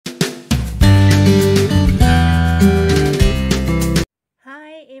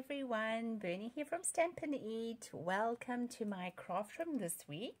Bernie here from Stampin'Up. Welcome to my craft room this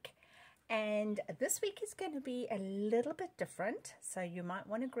week. And this week is going to be a little bit different. So you might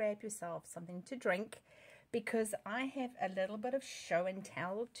want to grab yourself something to drink because I have a little bit of show and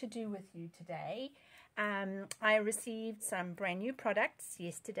tell to do with you today. I received some brand new products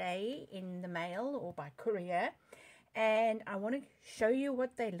yesterday in the mail or by courier. And I want to show you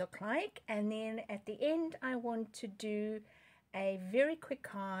what they look like. And then at the end, I want to do a very quick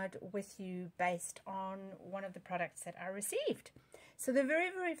card with you based on one of the products that I received. So the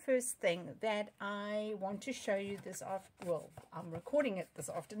very first thing that I want to show you I'm recording it this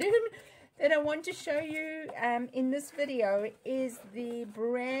afternoon, that I want to show you in this video is the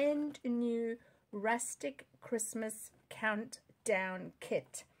brand new Rustic Christmas Countdown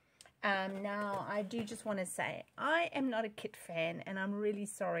Kit. Now, I do just want to say, I am not a kit fan, and I'm really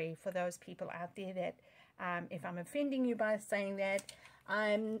sorry for those people out there that if I'm offending you by saying that.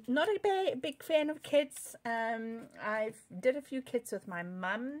 I'm not a big fan of kits. I've did a few kits with my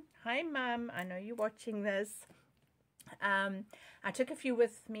mum. Hi mum, I know you're watching this. I took a few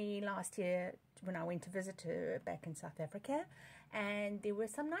with me last year when I went to visit her back in South Africa, and there were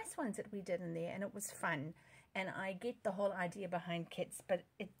some nice ones that we did in there, and it was fun. And I get the whole idea behind kits, but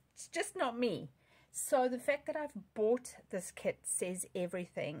it's just not me. So the fact that I've bought this kit says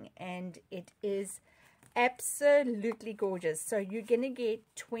everything, and it is absolutely gorgeous. So you're gonna get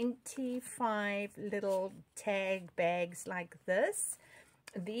 25 little tag bags like this.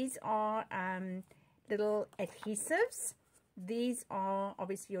 These are little adhesives. These are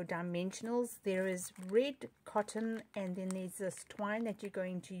obviously your dimensionals. There is red cotton, and then there's this twine that you're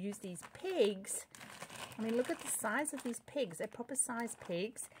going to use. These pegs, I mean, look at the size of these pegs. They're proper size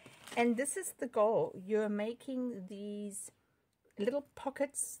pegs, and this is the goal. You're making these little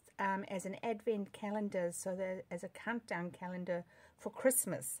pockets as an advent calendar, so that as a countdown calendar for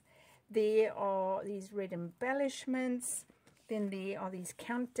Christmas. There are these red embellishments, then there are these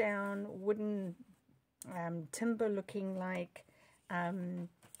countdown wooden timber looking like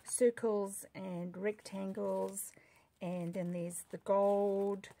circles and rectangles, and then there's the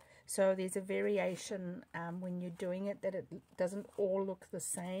gold. So there's a variation when you're doing it, that it doesn't all look the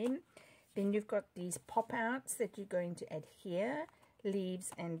same. Then you've got these pop-outs that you're going to add here,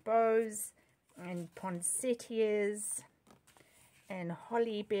 leaves and bows and poinsettias and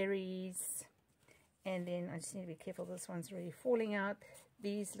holly berries. And then I just need to be careful, this one's really falling out.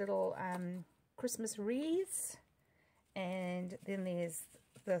 These little Christmas wreaths, and then there's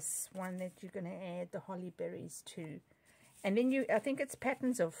this one that you're going to add the holly berries to. And then I think it's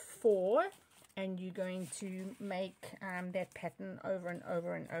patterns of 4, and you're going to make that pattern over and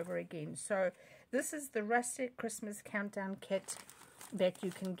over and over again. So this is the Rustic Christmas Countdown Kit that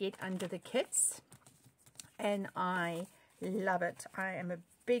you can get under the kits, and I love it. I am a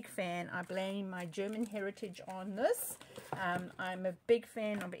big fan. I blame my German heritage on this. I'm a big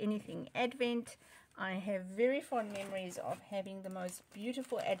fan of anything Advent. I have very fond memories of having the most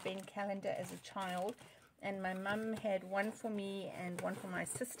beautiful Advent calendar as a child, and my mum had one for me and one for my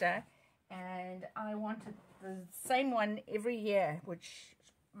sister, and I wanted the same one every year, which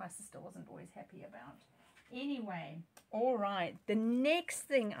my sister wasn't always happy about. Anyway, all right, the next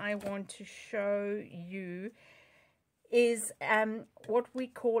thing I want to show you is what we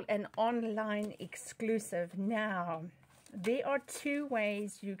call an online exclusive. Now, there are 2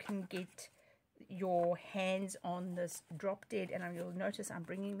 ways you can get your hands on this drop dead, and you'll notice I'm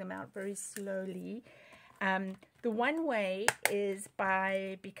bringing them out very slowly. The one way is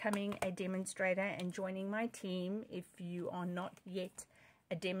by becoming a demonstrator and joining my team if you are not yet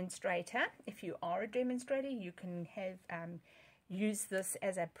a demonstrator. If you are a demonstrator, you can have use this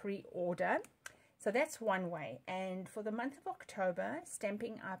as a pre-order. So that's one way. And for the month of October,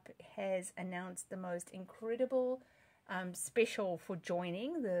 Stampin'Up has announced the most incredible special for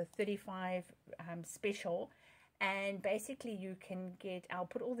joining, the 35 special. And basically you can get, I'll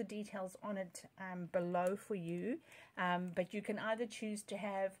put all the details on it below for you, but you can either choose to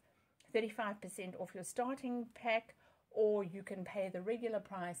have 35% off your starting pack, or you can pay the regular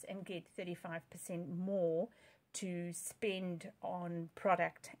price and get 35% more to spend on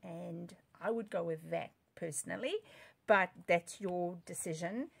product, and I would go with that personally, but that's your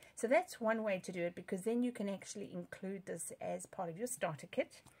decision. So that's one way to do it, because then you can actually include this as part of your starter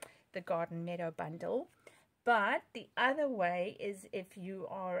kit, the Garden Meadow bundle. But the other way is if you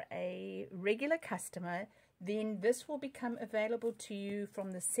are a regular customer, then this will become available to you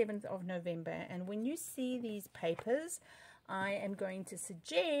from the 7th of November. And when you see these papers, I am going to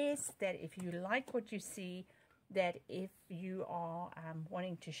suggest that if you like what you see, that if you are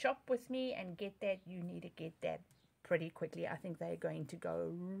wanting to shop with me and get that, you need to get that pretty quickly. I think they're going to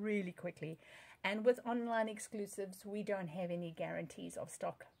go really quickly. And with online exclusives, we don't have any guarantees of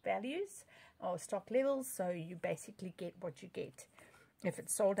stock values or stock levels, so you basically get what you get. If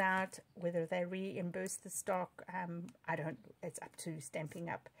it's sold out, whether they reimburse the stock, it's up to Stampin'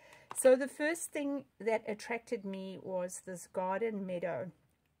 Up. So the first thing that attracted me was this Garden Meadow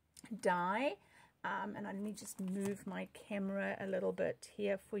die. And let me just move my camera a little bit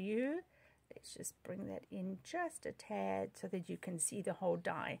here for you. Let's just bring that in just a tad so that you can see the whole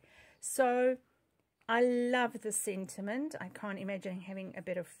die. So I love the sentiment. I can't imagine having a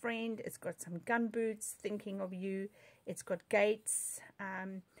better friend. It's got some gumboots, thinking of you. It's got gates,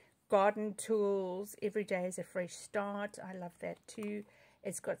 garden tools. Every day is a fresh start. I love that too.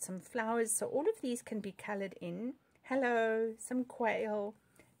 It's got some flowers. So all of these can be colored in. Hello, some quail.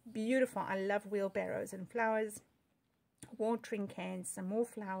 Beautiful. I love wheelbarrows and flowers. Watering cans, some more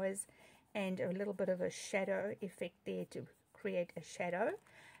flowers, and a little bit of a shadow effect there to create a shadow.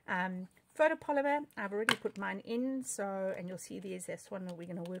 Photopolymer, I've already put mine in, so, and you'll see there's this one that we're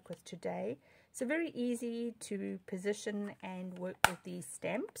going to work with today. So very easy to position and work with these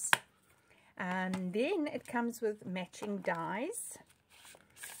stamps. And then it comes with matching dies.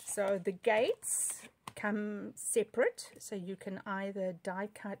 So the gates come separate, so you can either die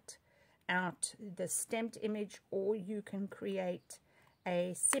cut out the stamped image, or you can create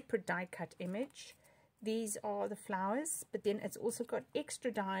a separate die cut image. These are the flowers, but then it's also got extra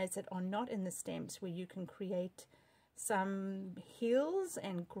dies that are not in the stamps, where you can create some hills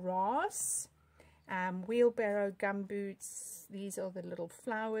and grass, wheelbarrow, gumboots. These are the little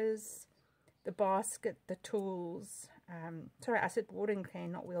flowers, the basket, the tools. Sorry, I said watering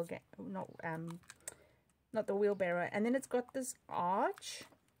can, not the wheelbarrow. And then it's got this arch,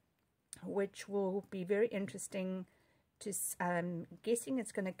 which will be very interesting to, guessing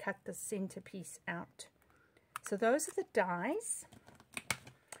it's going to cut the centerpiece out. So those are the dies.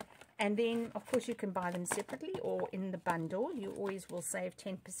 And then, of course, you can buy them separately or in the bundle. You always will save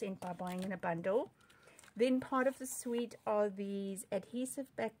 10% by buying in a bundle. Then part of the suite are these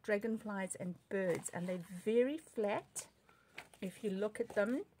adhesive back dragonflies and birds. And they're very flat. If you look at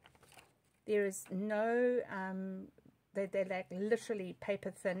them, there is no, they're like literally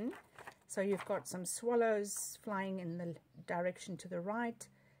paper thin. So you've got some swallows flying in the direction to the right,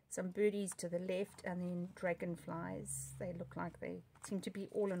 some birdies to the left, and then dragonflies. They look like they seem to be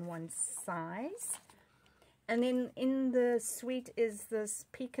all in one size. And then in the suite is this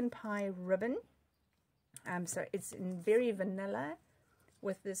pecan pie ribbon. So it's in very vanilla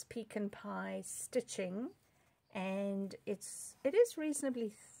with this pecan pie stitching, and it is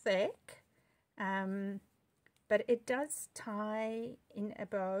reasonably thick. But it does tie in a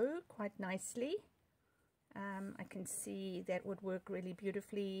bow quite nicely. I can see that would work really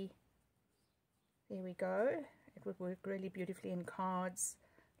beautifully. There we go. It would work really beautifully in cards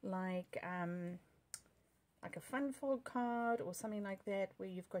like a fun fold card or something like that, where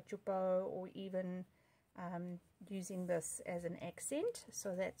you've got your bow, or even using this as an accent.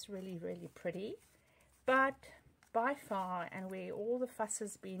 So that's really, really pretty. But by far, and where all the fuss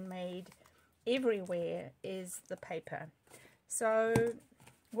has been made everywhere, is the paper. So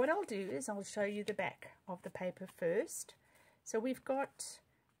what I'll do is I'll show you the back of the paper first. So we've got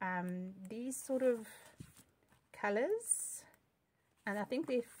these sort of colors, and I think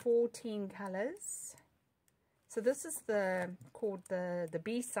there are 14 colors. So this is called the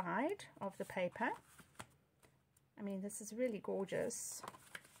B side of the paper. I mean, this is really gorgeous.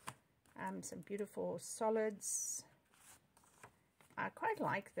 Some beautiful solids. I quite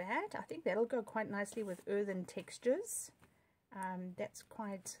like that. I think that'll go quite nicely with earthen textures.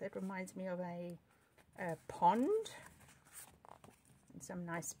 That reminds me of a pond. And some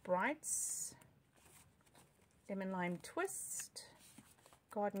nice brights. Lemon lime twist.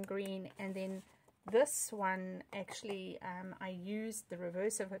 Garden green. And then this one, actually, I used the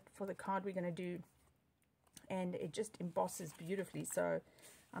reverse of it for the card we're going to do. And it just embosses beautifully. So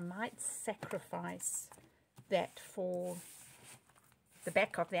I might sacrifice that for the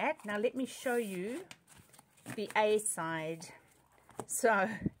back of that. Now let me show you the A side. So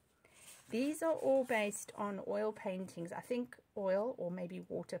these are all based on oil paintings. I think oil or maybe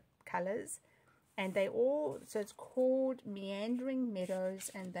watercolors. And they all, so it's called Meandering Meadows,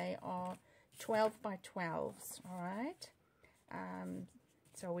 and they are 12 by 12s. All right.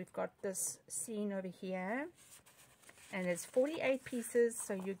 So we've got this scene over here, and there's 48 pieces,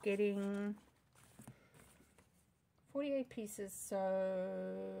 so you're getting 48 pieces. So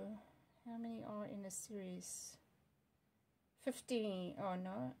how many are in a series? 15. Oh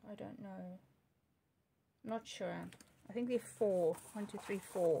no, I don't know, not sure. I think there are 4. 1, 2, 3,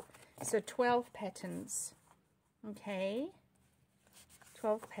 4. So 12 patterns Okay,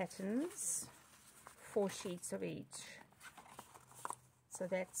 12 patterns, 4 sheets of each. So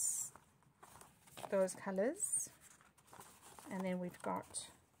that's those colors. And then we've got,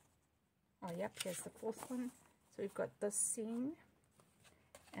 oh yep, here's the 4th one. So we've got this scene,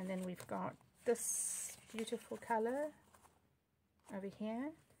 and then we've got this beautiful color over here,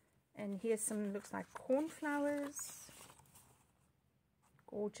 and here's some, looks like cornflowers,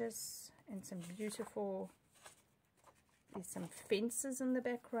 gorgeous, and some beautiful, there's some fences in the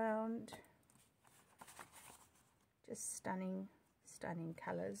background, just stunning, stunning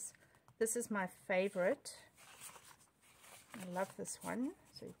colors. This is my favorite. I love this one.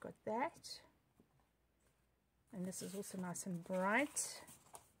 So you've got that, and this is also nice and bright.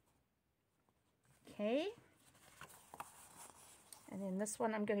 Okay, and then this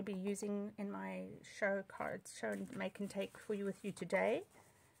one I'm going to be using in my show cards, show and make and take for you with you today.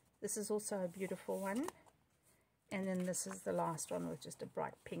 This is also a beautiful one. And then this is the last one with just a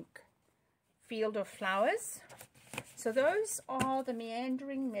bright pink field of flowers. So those are the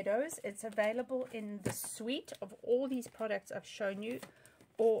Meandering Meadows. It's available in the suite of all these products I've shown you,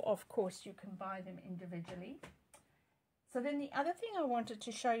 or of course you can buy them individually. So then the other thing I wanted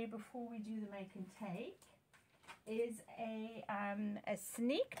to show you before we do the make and take is a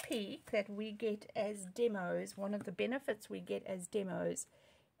sneak peek that we get as demos. One of the benefits we get as demos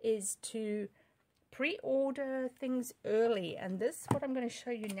is to pre-order things early, and this, what I'm going to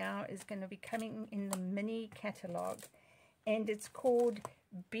show you now, is going to be coming in the mini catalog, and it's called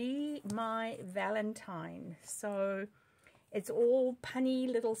Be My Valentine. So it's all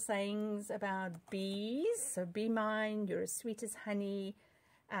punny little sayings about bees. So be mine, you're as sweet as honey,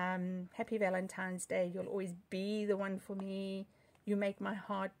 happy Valentine's Day, you'll always be the one for me, you make my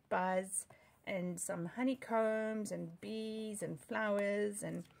heart buzz, and some honeycombs and bees and flowers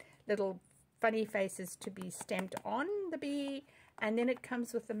and little funny faces to be stamped on the bee. And then it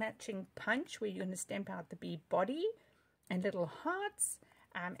comes with the matching punch where you're going to stamp out the bee body and little hearts.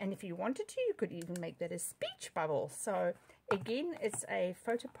 And if you wanted to, you could even make that a speech bubble. So again, it's a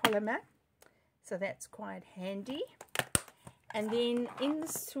photopolymer, so that's quite handy. And then in the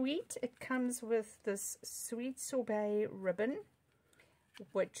suite, it comes with this sweet sorbet ribbon,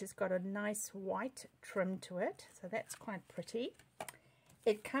 which has got a nice white trim to it, so that's quite pretty.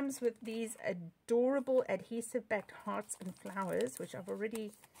 It comes with these adorable adhesive backed hearts and flowers, which I've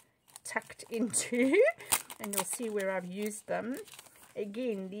already tucked into, and you'll see where I've used them.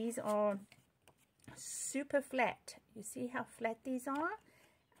 Again, these are super flat. You see how flat these are?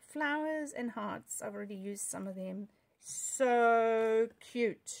 Flowers and hearts. I've already used some of them. So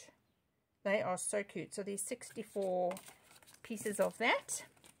cute. They are so cute. So there's 64 pieces of that.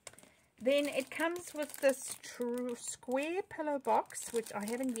 Then it comes with this true square pillow box, which I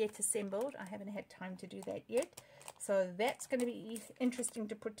haven't yet assembled. I haven't had time to do that yet. So that's going to be interesting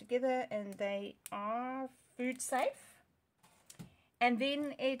to put together, and they are food safe. And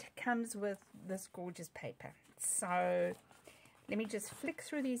then it comes with this gorgeous paper. So let me just flick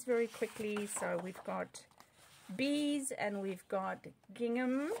through these very quickly. So we've got bees, and we've got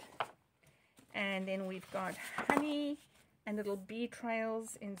gingham, and then we've got honey and little bee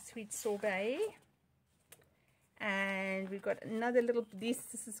trails in sweet sorbet, and we've got another little, this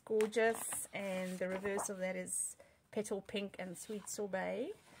is gorgeous, and the reverse of that is petal pink and sweet sorbet.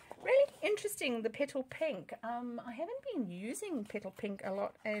 Really interesting, the petal pink. I haven't been using petal pink a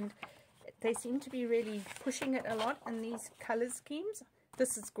lot, and they seem to be really pushing it a lot in these color schemes.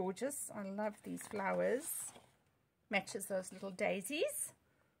 This is gorgeous. I love these flowers. Matches those little daisies.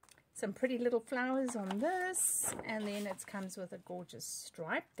 Some pretty little flowers on this, and then it comes with a gorgeous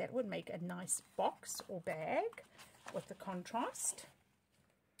stripe. That would make a nice box or bag with the contrast.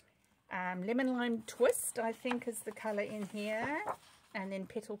 Lemon lime twist, I think, is the color in here, and then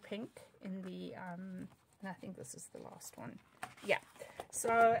petal pink in the and I think this is the last one. Yeah,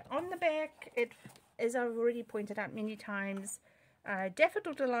 so on the back, it, as I've already pointed out many times,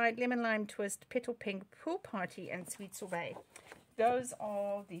 Daffodil Delight, Lemon Lime Twist, Petal Pink, Pool Party, and Sweet Sorbet. Those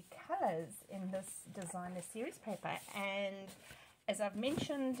are the colors in this designer series paper. And as I've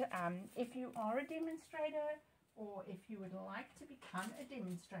mentioned, if you are a demonstrator, or if you would like to become a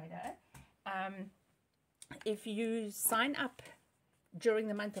demonstrator, if you sign up during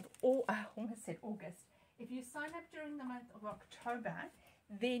the month of, I almost said August, if you sign up during the month of October,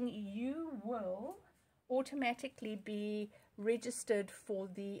 then you will automatically be registered for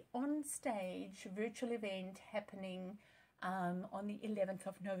the on-stage virtual event happening on the 11th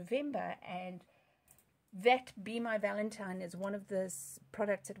of November. And that Be My Valentine is one of the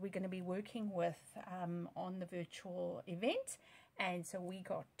products that we're going to be working with on the virtual event. And so we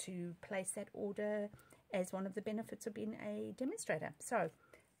got to place that order as one of the benefits of being a demonstrator. So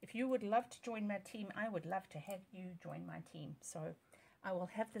if you would love to join my team, I would love to have you join my team. So I will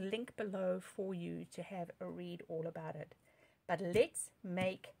have the link below for you to have a read all about it. But let's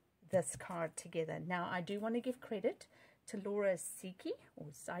make this card together. Now, I do want to give credit to Laura Siki,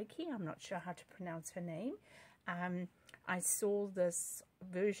 or Psyche, I'm not sure how to pronounce her name. I saw this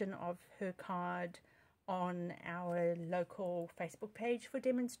version of her card on our local Facebook page for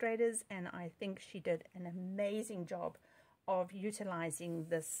demonstrators, and I think she did an amazing job of utilizing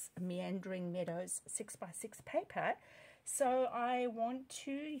this Meandering Meadows 6x6 paper. So I want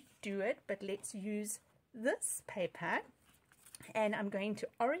to do it, but let's use this paper, and I'm going to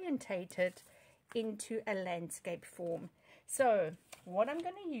orientate it into a landscape form. So what I'm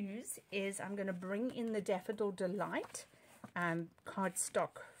going to use is I'm going to bring in the Daffodil Delight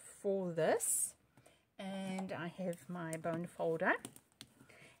cardstock for this, and I have my bone folder.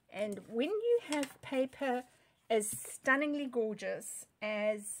 And when you have paper as stunningly gorgeous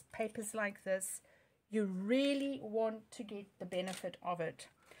as papers like this, you really want to get the benefit of it.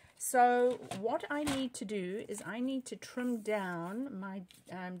 So what I need to do is I need to trim down my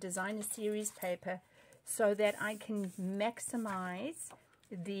designer series paper so that I can maximize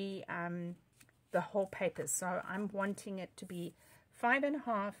the whole paper. So I'm wanting it to be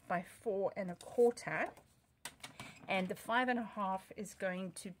 5.5 by 4.25, and the 5.5 is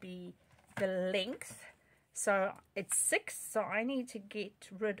going to be the length. So it's 6, so I need to get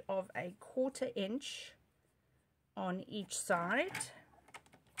rid of a 1/4 inch on each side,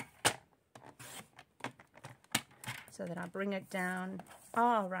 so that I bring it down.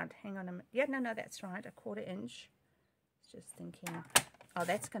 Oh, right, hang on a minute. Yeah, no, that's right, a 1/4 inch. Just thinking, oh,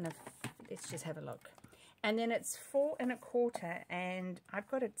 that's gonna, let's just have a look. And then it's 4.25, and I've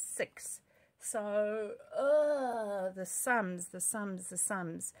got it 6. So, the sums.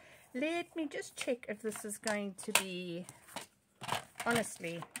 Let me just check if this is going to be,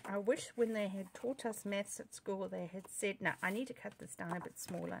 honestly, I wish when they had taught us maths at school, they had said, no, I need to cut this down a bit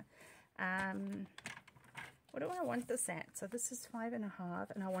smaller. What do I want this at? So this is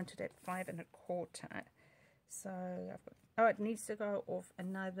 5.5, and I want it at 5.25. So I've got, oh, it needs to go off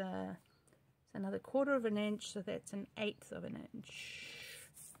another 1/4 inch, so that's 1/8 inch.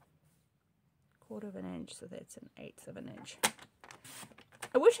 1/4 inch, so that's 1/8 inch.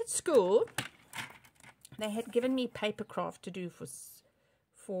 I wish at school they had given me paper craft to do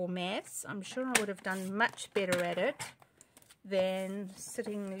for maths. I'm sure I would have done much better at it than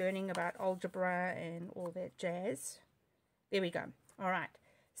sitting learning about algebra and all that jazz. There we go. All right.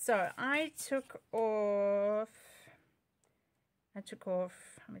 So I took off,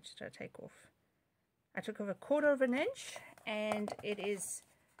 how much did I take off? I took off 1/4 inch, and it is,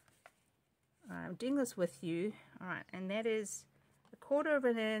 I'm doing this with you. All right. And that is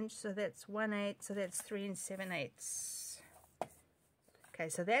 1/4 inch, so that's 1/8, so that's 3 7/8. Okay,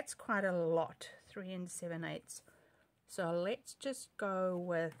 so that's quite a lot, 3 7/8. So let's just go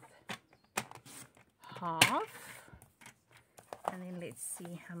with half, and then let's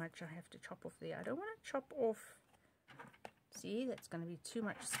see how much I have to chop off there. I don't want to chop off, see, that's going to be too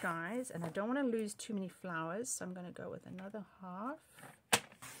much skies, and I don't want to lose too many flowers, so I'm going to go with another half.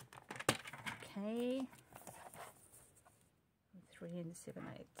 Okay. 3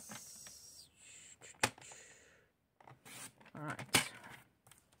 7/8. All right.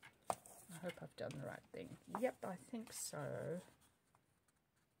 I hope I've done the right thing. Yep, I think so.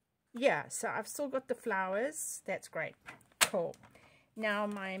 Yeah, so I've still got the flowers. That's great. Cool. Now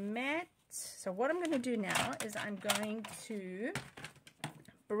my mat. So what I'm going to do now is I'm going to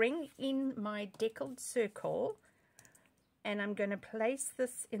bring in my deckled circle, and I'm going to place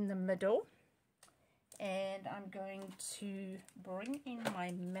this in the middle. And I'm going to bring in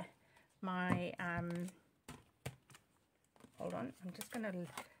hold on, I'm just going to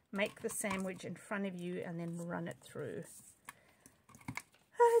make the sandwich in front of you and then run it through.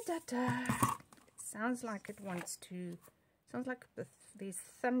 It sounds like it wants to, sounds like there's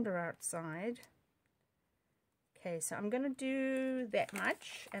thunder outside. Okay, so I'm going to do that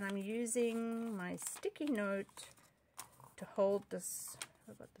much, and I'm using my sticky note to hold this.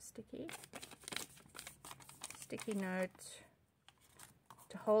 I've got the sticky note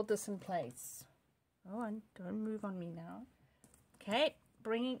to hold this in place. Oh, and don't move on me now. Okay,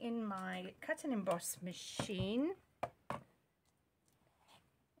 bringing in my cut and emboss machine,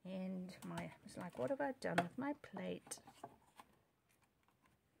 and it's like, what have I done with my plate?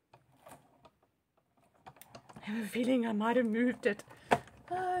 I have a feeling I might have moved it.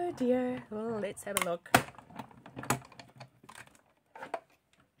 Oh dear. Well, let's have a look.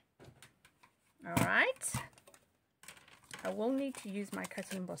 All right. I will need to use my cut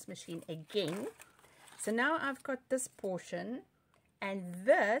and emboss machine again. So now I've got this portion, and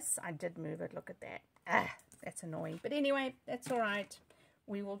this, I did move it, look at that. Ah, that's annoying. But anyway, that's all right.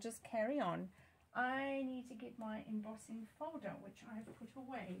 We will just carry on. I need to get my embossing folder, which I've put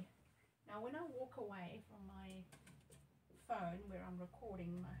away. Now, when I walk away from my phone where I'm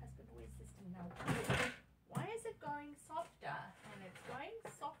recording, my husband always says to me, now, why is it going softer? And it's going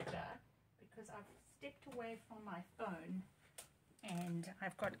softer because I've stepped away from my phone and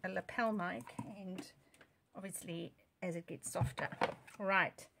I've got a lapel mic, and obviously as it gets softer.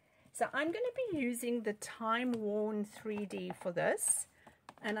 Right, so I'm going to be using the Time Worn 3D for this,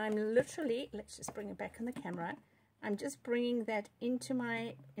 and I'm literally, let's just bring it back on the camera, I'm just bringing that into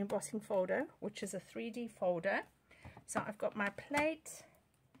my embossing folder, which is a 3D folder. So I've got my plate.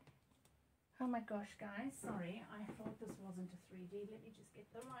 Oh my gosh, guys, sorry, I thought this wasn't a 3D. Let me just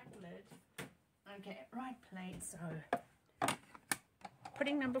get the right lid. Okay, right plate. So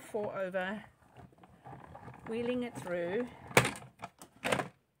putting number 4 over, wheeling it through.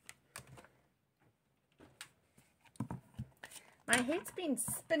 My head's been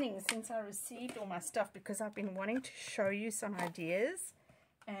spinning since I received all my stuff because I've been wanting to show you some ideas,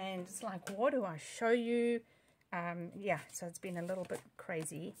 and it's like, what do I show you? Yeah, so it's been a little bit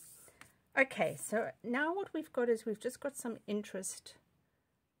crazy. Okay, so now what we've got is we've just got some interest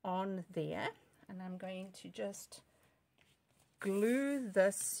on there, and I'm going to just glue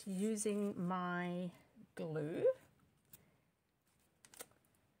this using my glue.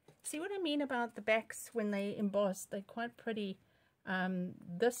 See what I mean about the backs when they emboss? They're quite pretty.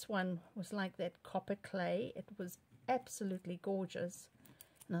 This one was like that copper clay. It was absolutely gorgeous,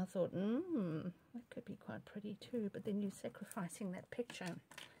 and I thought, that could be quite pretty too, but then you're sacrificing that picture,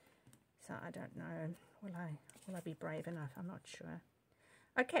 so I don't know, will I be brave enough? I'm not sure.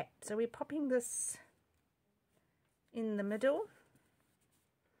 Okay, so we're popping this in the middle,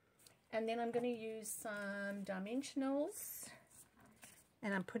 and then I'm going to use some dimensionals,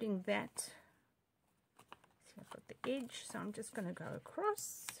 and I'm putting that. I've got the edge, so I'm just going to go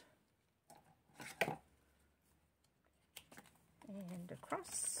across and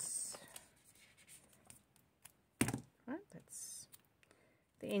across. Right, that's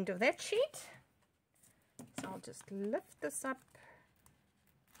the end of that sheet. So I'll just lift this up,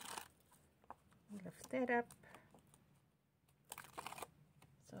 lift that up.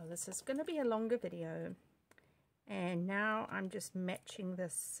 So this is going to be a longer video, and now I'm just matching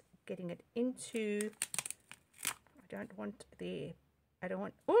this, getting it into. I don't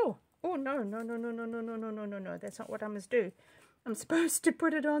want, oh no, that's not what I must do. I'm supposed to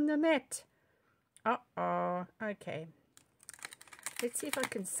put it on the mat. Okay, let's see if I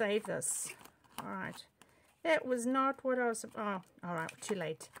can save this. All right, that was not what I was, all right, too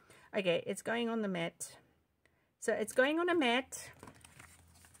late. Okay, it's going on the mat. So it's going on a mat,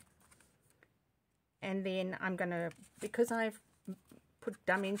 and then I'm gonna, because I've put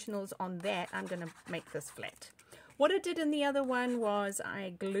dimensionals on that, I'm gonna make this flat. What I did in the other one was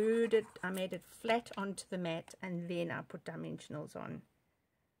I glued it, I made it flat onto the mat, and then I put dimensionals on.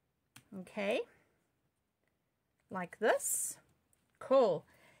 Okay, like this. Cool.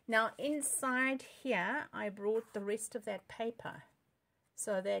 Now inside here, I brought the rest of that paper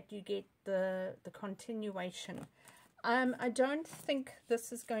so that you get the continuation. I don't think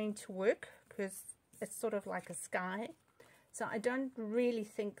this is going to work because it's sort of like a sky. So I don't really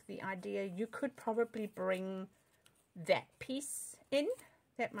think the idea, you could probably bring that piece in.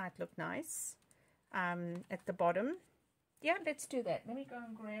 That might look nice at the bottom. Yeah, let's do that. Let me go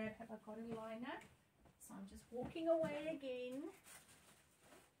and grab, have I got a liner? So I'm just walking away again.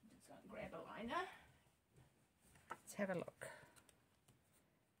 Just go and grab a liner. Let's have a look.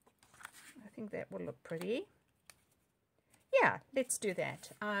 I think that will look pretty. Yeah, let's do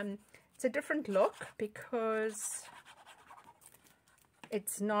that. It's a different look because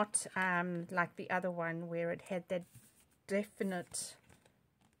it's not like the other one where it had that definite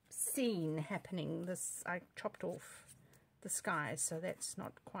scene happening. This, I chopped off the sky, so that's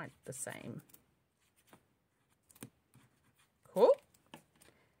not quite the same. Cool.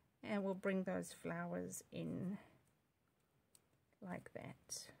 And we'll bring those flowers in like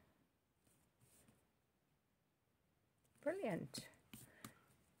that. Brilliant.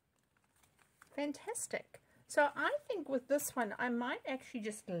 Fantastic. So I think with this one, I might actually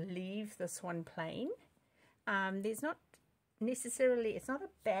just leave this one plain. There's not necessarily, it's not a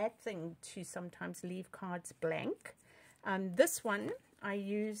bad thing to sometimes leave cards blank. This one, I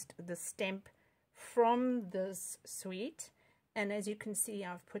used the stamp from this suite, and as you can see,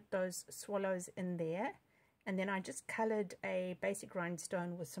 I've put those swallows in there, and then I just colored a basic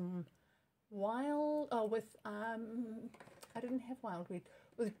rhinestone with some wild, I didn't have wild wheat,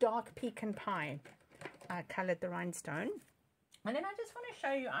 with dark pecan pie. coloured the rhinestone. And then I just want to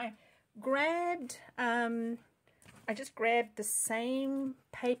show you, I just grabbed the same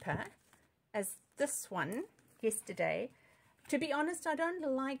paper as this one yesterday. To be honest, I don't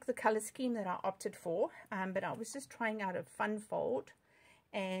like the colour scheme that I opted for, but I was just trying out a fun fold,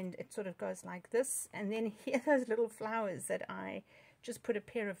 and it sort of goes like this. And then here are those little flowers that I just put a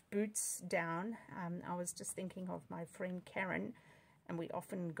pair of boots down. I was just thinking of my friend Karen, and we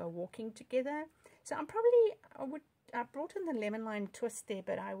often go walking together. So I brought in the lemon lime twist there,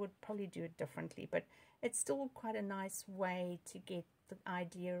 but I would probably do it differently. But it's still quite a nice way to get the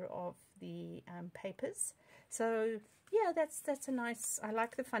idea of the papers. So yeah, that's a nice, I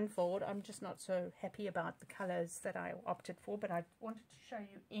like the fun fold. I'm just not so happy about the colors that I opted for, but I wanted to show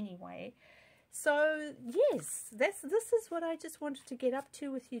you anyway. So yes, this is what I just wanted to get up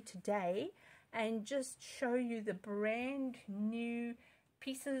to with you today, and just show you the brand new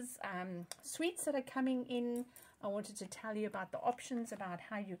pieces, sweets that are coming in. I wanted to tell you about the options, about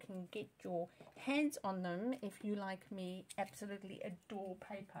how you can get your hands on them. If you, like me, absolutely adore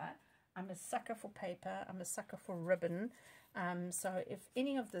paper. I'm a sucker for paper. I'm a sucker for ribbon. So if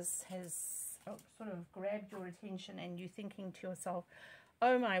any of this has sort of grabbed your attention and you're thinking to yourself,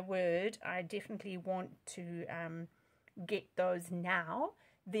 oh my word, I definitely want to get those now,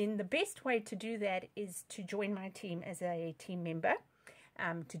 then the best way to do that is to join my team as a team member.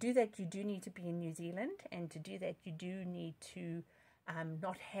 To do that, you do need to be in New Zealand, and to do that, you do need to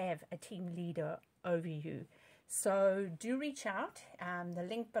not have a team leader over you. So do reach out. The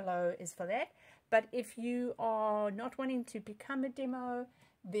link below is for that. But if you are not wanting to become a demo,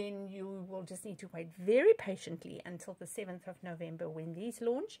 then you will just need to wait very patiently until the 7th of November when these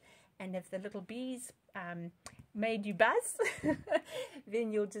launch. And if the little bees made you buzz,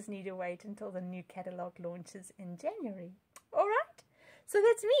 then you'll just need to wait until the new catalog launches in January. All right. So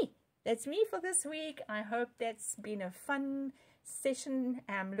that's me. That's me for this week. I hope that's been a fun session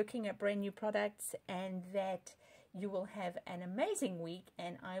looking at brand new products, and that you will have an amazing week,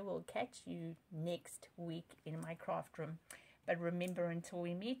 and I will catch you next week in my craft room. But remember, until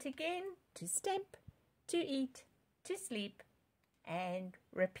we meet again, to stamp, to eat, to sleep, and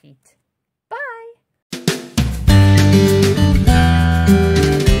repeat.